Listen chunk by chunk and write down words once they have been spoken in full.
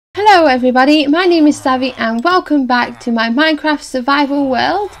Hello everybody, my name is Savvy and welcome back to my Minecraft survival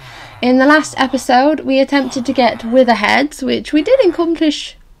world. In the last episode we attempted to get wither heads, which we did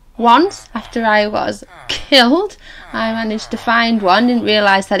accomplish once after I was killed. I managed to find one, didn't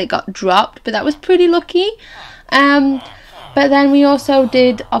realise that it got dropped, but that was pretty lucky. But then we also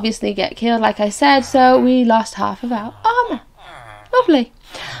did obviously get killed, like I said, so we lost half of our armour. Lovely.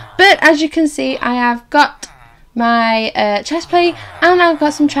 But as you can see, I have got my chest plate and I've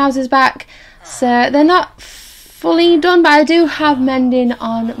got some trousers back, so they're not fully done, but I do have mending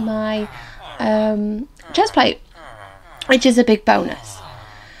on my chest plate, which is a big bonus.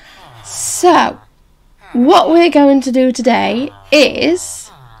 So what we're going to do today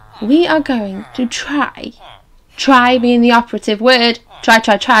is we are going to try being the operative word,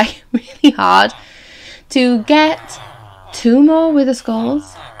 try really hard to get 2 more wither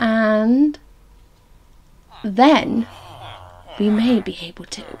skulls, and then we may be able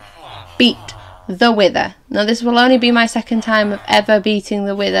to beat the wither. Now this will only be my second time of ever beating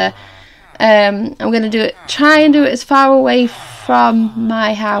the wither. I'm going to try and do it as far away from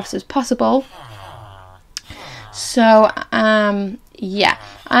my house as possible. So yeah,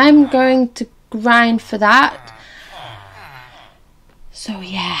 I'm going to grind for that. So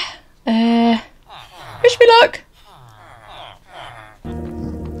yeah, wish me luck.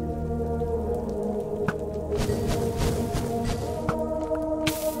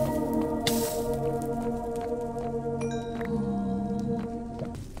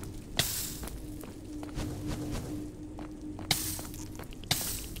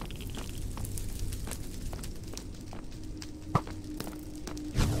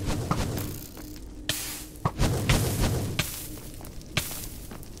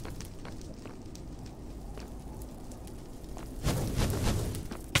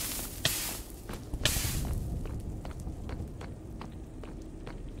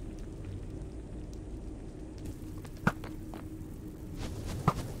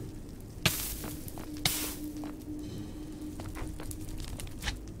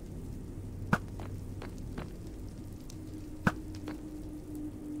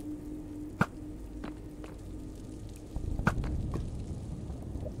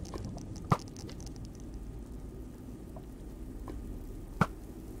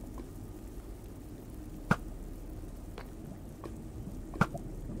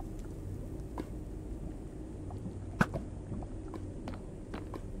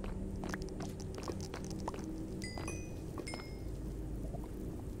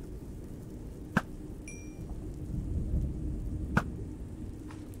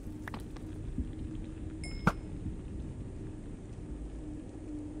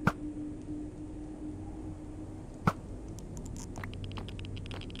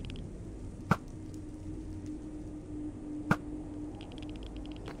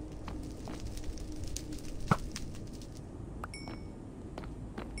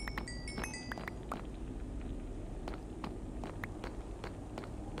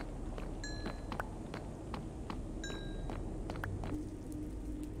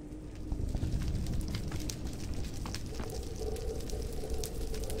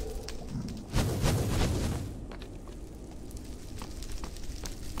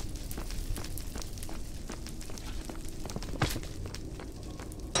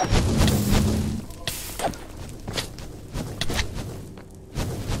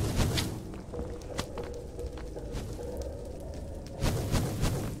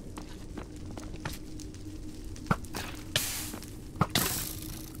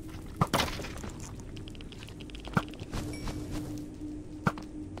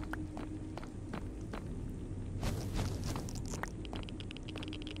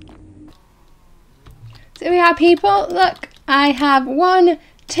 So we are, people, look, I have 1,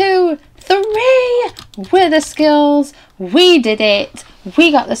 2, 3 wither skills. We did it.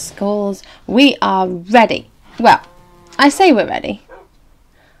 We got the skulls. We are ready. Well, I say we're ready,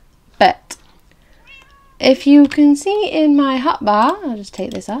 but if you can see in my hotbar, I'll just take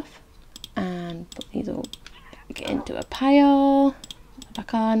this off and put these all back into a pile,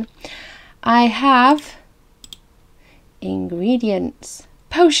 back on. I have ingredients,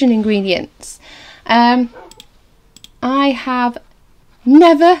 potion ingredients. I have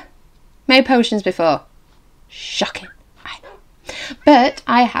never made potions before. Shocking, I know. But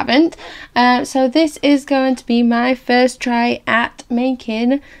I haven't. So this is going to be my first try at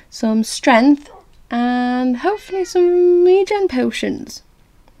making some strength and hopefully some regen potions.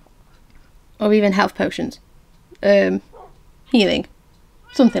 Or even health potions. Healing.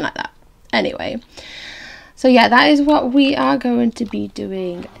 Something like that. Anyway. So yeah, that is what we are going to be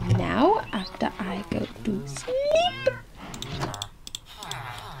doing now after I go to sleep.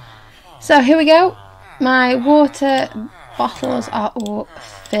 So here we go. My water bottles are all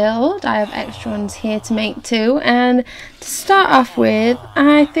filled. I have extra ones here to make too. And to start off with,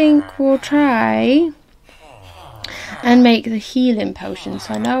 I think we'll try and make the healing potion.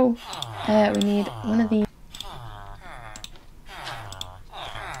 So I know we need one of these.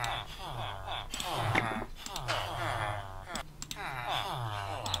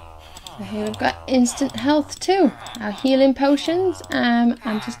 So here we've got instant health too. Our healing potions.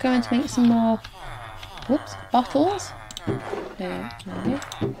 I'm just going to make some more bottles.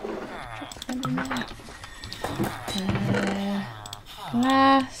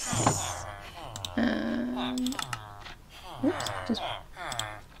 Glass. Just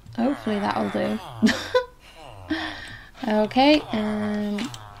hopefully that'll do. Okay, and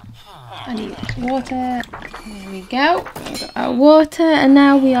I need water. There we go. We've got our water, and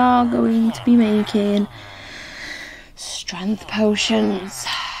now we are going to be making strength potions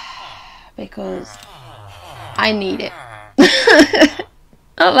because I need it.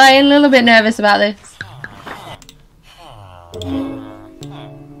 Not lying, a little bit nervous about this.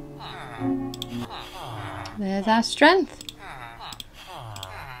 There's our strength.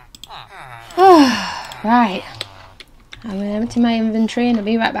 Oh, right. I'm going to empty my inventory and I'll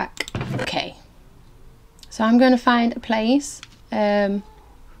be right back. Okay. So I'm going to find a place a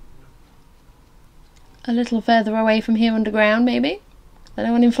little further away from here underground maybe. I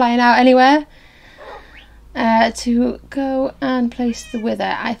don't want him flying out anywhere. To go and place the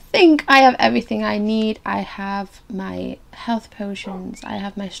wither. I think I have everything I need. I have my health potions. I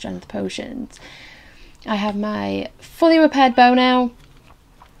have my strength potions. I have my fully repaired bow now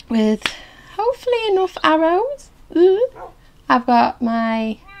with hopefully enough arrows. I've got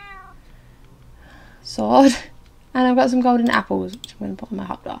my sword and I've got some golden apples which I'm going to put on my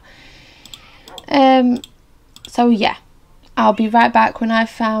hotbar. So yeah, I'll be right back when I've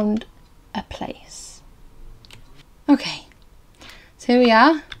found a place. Okay, so here we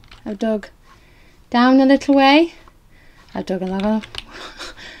are. I've dug down a little way. I've dug along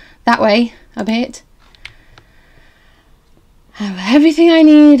that way a bit. I have everything I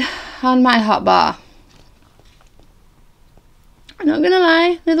need on my hotbar. I'm not gonna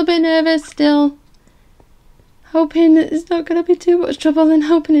lie, a little bit nervous still. Hoping that it's not gonna be too much trouble and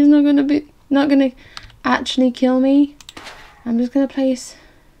hoping it's not gonna actually kill me. I'm just gonna place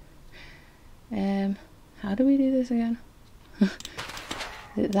how do we do this again? Is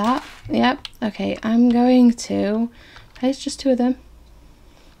it that? Yep. Okay, I'm going to place just 2 of them.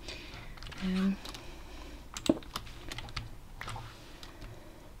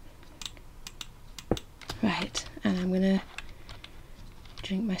 Right, and I'm gonna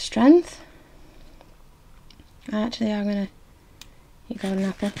drink my strength. Actually, I'm gonna eat golden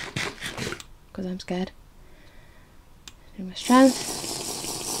apple because I'm scared. Drink my strength.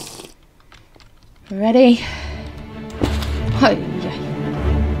 Ready? Oh, yeah.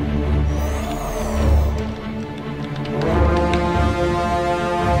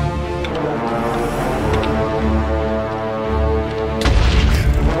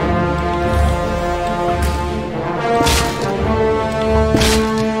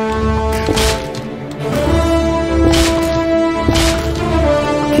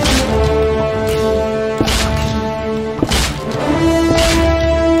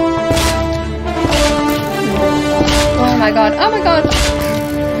 Oh my god, oh my god!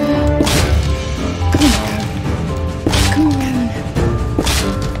 Come on. Come on.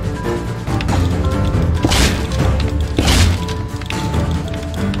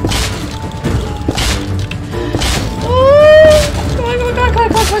 Oh! Come on, come on, come on, come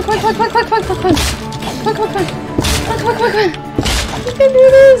on, come on, come on, come on, come on, come on, come on, come on, come on. You can do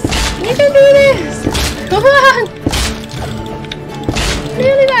this! You can do this! Come on!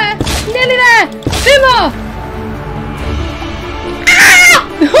 Nearly there! Nearly there! A bit more!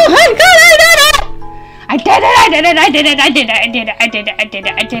 Oh my god, I did it! I did it, I did it, I did it, I did it, I did it, I did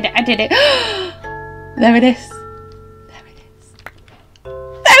it, I did it, I did it, I did it. There it is. There it is.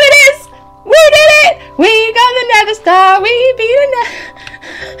 There it is! We did it! We got the Nether Star! We beat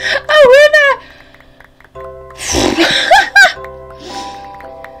a winner!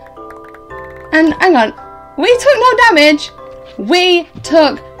 And hang on, we took no damage. We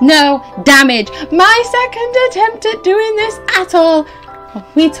took no damage. My second attempt at doing this at all.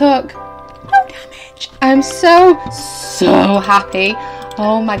 We took no damage. I'm so happy.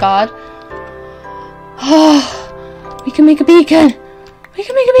 Oh my god. Oh, we can make a beacon. We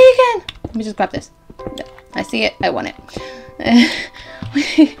can make a beacon. Let me just grab this. I see it. I want it. We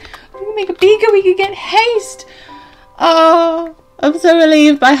can make a beacon. We can get haste. Oh, I'm so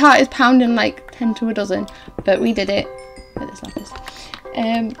relieved. My heart is pounding like 10 to a dozen. But we did it. Put this like this.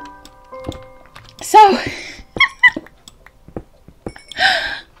 So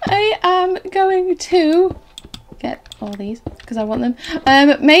I am going to get all these because I want them.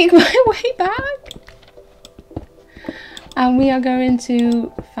 Make my way back, and we are going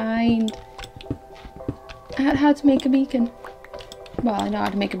to find how to make a beacon. Well, I know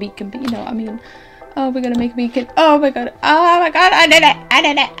how to make a beacon, but you know what I mean. Oh, we're gonna make a beacon. Oh my god. Oh my god. I did it. I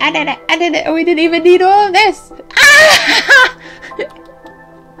did it. I did it. I did it. We didn't even need all of this. Ah!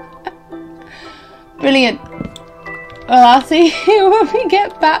 Brilliant. Well, I'll see you when we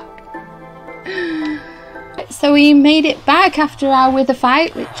get back. So we made it back after our wither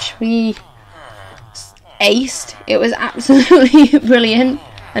fight, which we aced. It was absolutely brilliant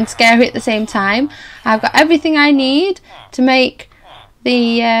and scary at the same time. I've got everything I need to make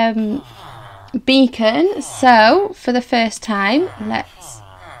the beacon, so for the first time let's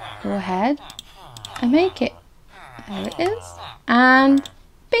go ahead and make it. There it is, and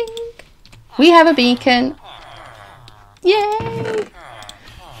bing, we have a beacon. Yay!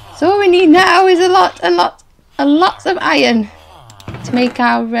 So all we need now is a lot of iron to make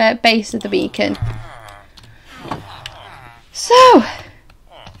our base of the beacon. So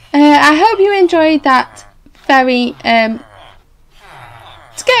I hope you enjoyed that very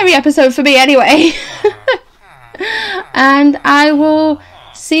scary episode for me anyway. And I will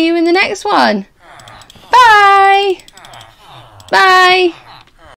see you in the next one. Bye. Bye.